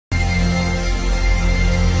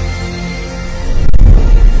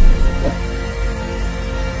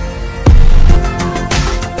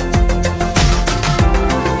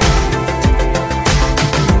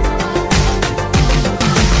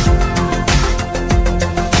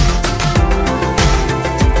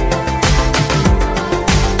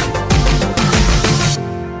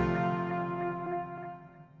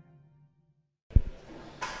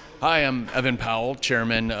Hi, I'm Evan Powell,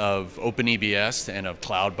 chairman of OpenEBS and of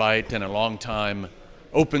CloudByte, and a longtime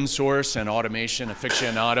open source and automation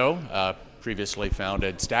aficionado. Previously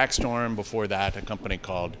founded Stackstorm, before that a company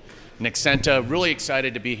called Nixenta. Really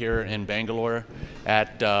excited to be here in Bangalore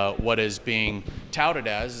at what is being touted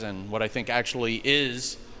as, and what I think actually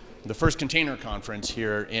is, the first container conference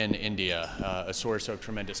here in India, a source of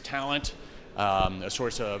tremendous talent, a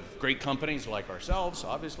source of great companies like ourselves,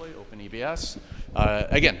 obviously, OpenEBS.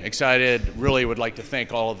 Again, excited, really would like to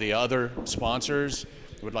thank all of the other sponsors,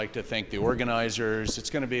 would like to thank the organizers. It's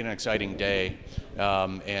going to be an exciting day,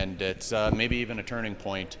 and it's maybe even a turning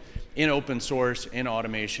point in open source, in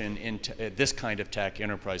automation, in this kind of tech,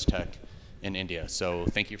 enterprise tech in India. So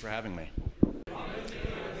thank you for having me.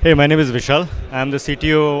 Hey, my name is Vishal. I'm the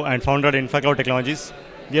CTO and founder at InfraCloud Technologies.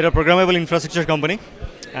 We are a programmable infrastructure company,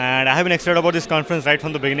 and I have been excited about this conference right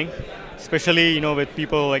from the beginning, especially with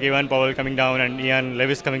people like Ivan Powell coming down and Ian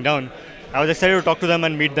Levis coming down. I was excited to talk to them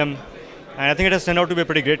and meet them, and I think it has turned out to be a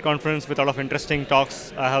pretty great conference with a lot of interesting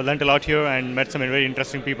talks. I have learned a lot here and met some very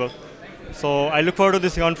interesting people. So I look forward to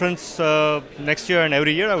this conference next year and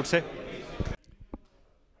every year, I would say.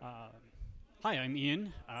 Hi, I'm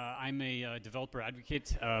Ian. I'm a developer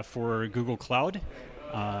advocate for Google Cloud.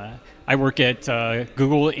 I work at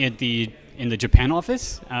Google in the Japan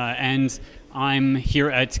office, and I'm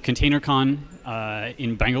here at ContainerCon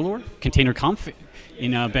in Bangalore, Container Conf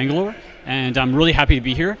in Bangalore, and I'm really happy to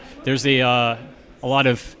be here. There's a lot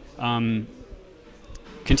of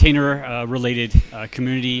container-related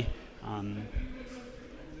community,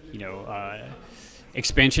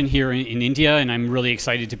 expansion here in India, and I'm really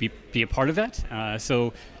excited to be a part of that.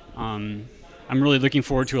 I'm really looking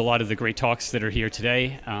forward to a lot of the great talks that are here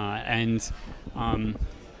today,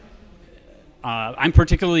 I'm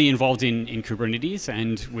particularly involved in Kubernetes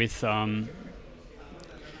and with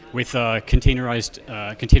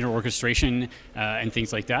containerized container orchestration and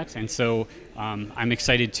things like that. And so I'm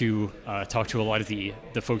excited to talk to a lot of the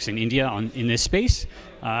folks in India in this space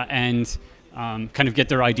and kind of get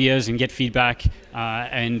their ideas and get feedback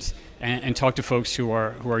and talk to folks who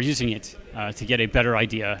are using it to get a better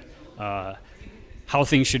idea how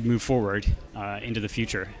things should move forward into the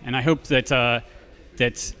future. And I hope that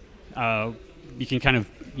you can kind of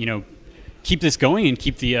keep this going and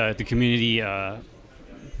keep the community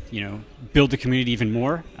build the community even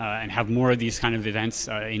more and have more of these kind of events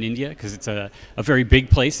in India, because it's a very big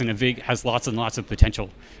place and has lots and lots of potential.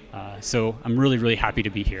 So I'm really happy to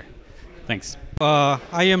be here. Thanks. I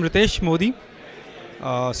am Ritesh Modi,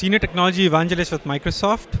 Senior Technology Evangelist with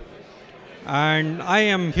Microsoft, and I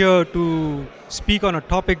am here to speak on a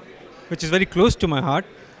topic which is very close to my heart,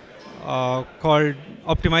 called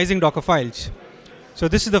optimizing Docker files. So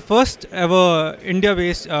this is the first ever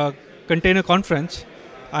India-based container conference.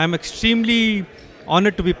 I am extremely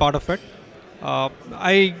honored to be part of it.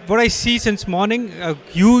 What I see since morning, a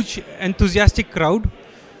huge enthusiastic crowd,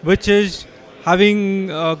 which is having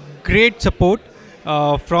great support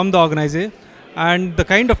from the organizer, and the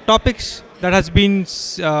kind of topics that has been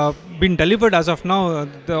delivered as of now,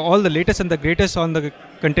 all the latest and the greatest on the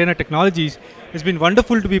container technologies. It's been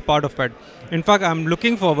wonderful to be part of it. In fact, I'm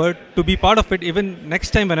looking forward to be part of it even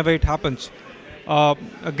next time whenever it happens. A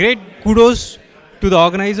great kudos to the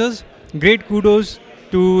organizers, great kudos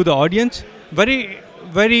to the audience. Very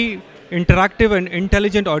interactive and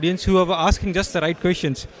intelligent audience who are asking just the right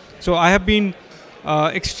questions. So I have been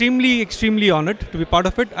extremely honored to be part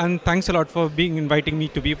of it, and thanks a lot for inviting me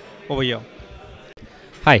to be over here.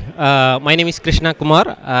 Hi, my name is Krishna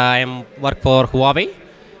Kumar. I work for Huawei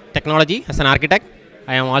Technology as an architect.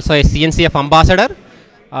 I am also a CNCF ambassador.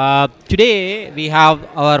 Today we have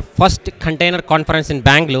our first container conference in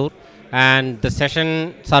Bangalore, and the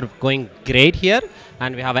sessions are going great here,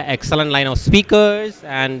 and we have an excellent line of speakers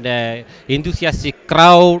and enthusiastic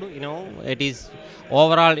crowd. It is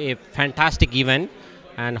overall a fantastic event,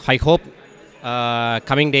 and I hope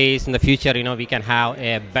coming days in the future, we can have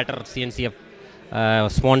a better CNCF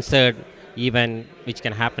sponsored event which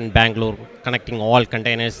can happen in Bangalore, connecting all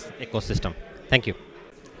containers ecosystem. Thank you.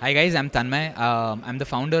 Hi guys, I'm Tanmay. I'm the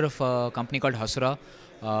founder of a company called Hasura.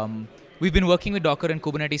 We've been working with Docker and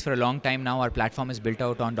Kubernetes for a long time now. Our platform is built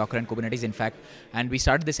out on Docker and Kubernetes, in fact, and we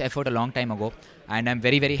started this effort a long time ago. And I'm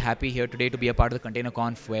very happy here today to be a part of the Container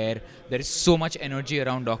Conf, where there is so much energy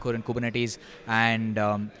around Docker and Kubernetes, and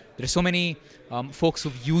there are so many folks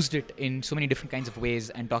who've used it in so many different kinds of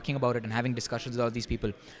ways and talking about it and having discussions with all these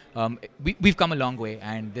people. We've come a long way,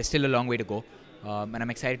 and there's still a long way to go. And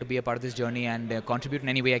I'm excited to be a part of this journey and contribute in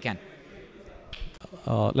any way I can.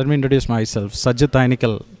 Let me introduce myself. Sajid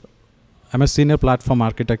Tainikal. I'm a senior platform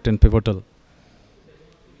architect in Pivotal.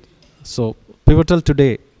 So Pivotal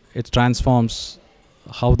today it transforms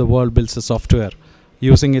how the world builds a software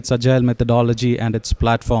using its agile methodology and its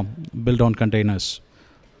platform built on containers.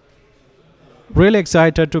 Really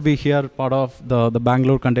excited to be here, part of the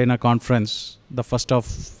Bangalore Container Conference, the first of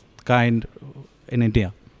kind in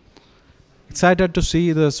India. Excited to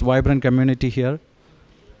see this vibrant community here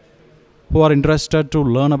who are interested to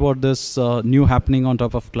learn about this new happening on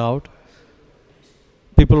top of cloud.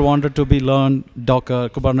 People wanted to be learn Docker,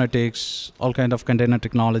 Kubernetes, all kind of container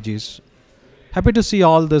technologies. Happy to see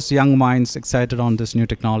all these young minds excited on these new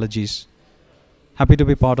technologies. Happy to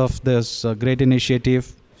be part of this great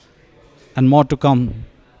initiative, and more to come.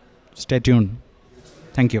 Stay tuned.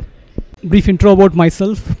 Thank you. Brief intro about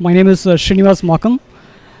myself. My name is Srinivas Makam.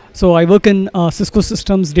 So I work in Cisco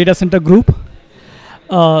Systems Data Center Group.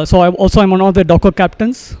 So I'm one of the Docker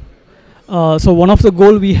captains. So one of the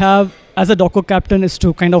goal we have as a Docker captain is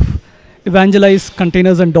to kind of evangelize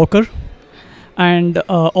containers and Docker, and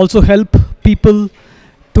also help people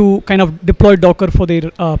to kind of deploy Docker for their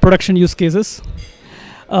production use cases.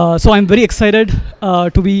 So I'm very excited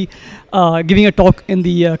to be giving a talk in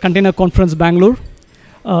the Container Conference Bangalore.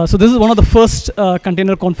 So this is one of the first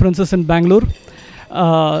container conferences in Bangalore.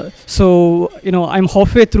 So I'm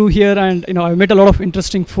halfway through here, and I've met a lot of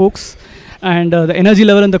interesting folks, and the energy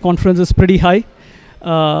level in the conference is pretty high.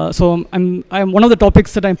 So I'm one of the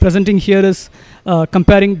topics that I'm presenting here is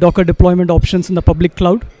comparing Docker deployment options in the public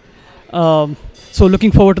cloud. So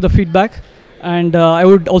looking forward to the feedback, and I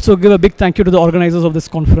would also give a big thank you to the organizers of this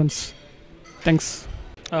conference. Thanks.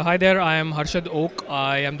 Hi there, I am Harshad Oak.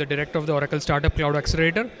 I am the director of the Oracle Startup Cloud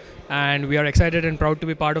Accelerator, and we are excited and proud to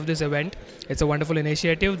be part of this event. It's a wonderful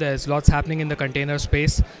initiative. There's lots happening in the container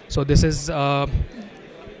space, so this is a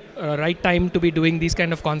right time to be doing these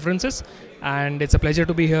kind of conferences, and it's a pleasure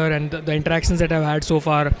to be here, and the interactions that I've had so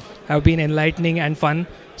far have been enlightening and fun.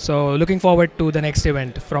 So looking forward to the next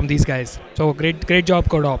event from these guys. So great job,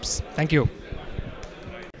 CodeOps. Thank you.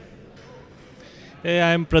 Hey,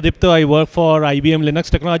 I'm Pradipto. I work for IBM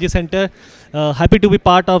Linux Technology Center. Happy to be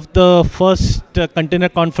part of the first container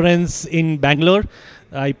conference in Bangalore.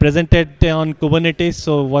 I presented on Kubernetes,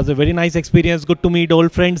 so it was a very nice experience. Good to meet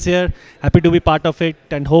old friends here. Happy to be part of it,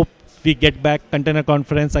 and hope we get back container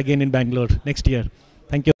conference again in Bangalore next year.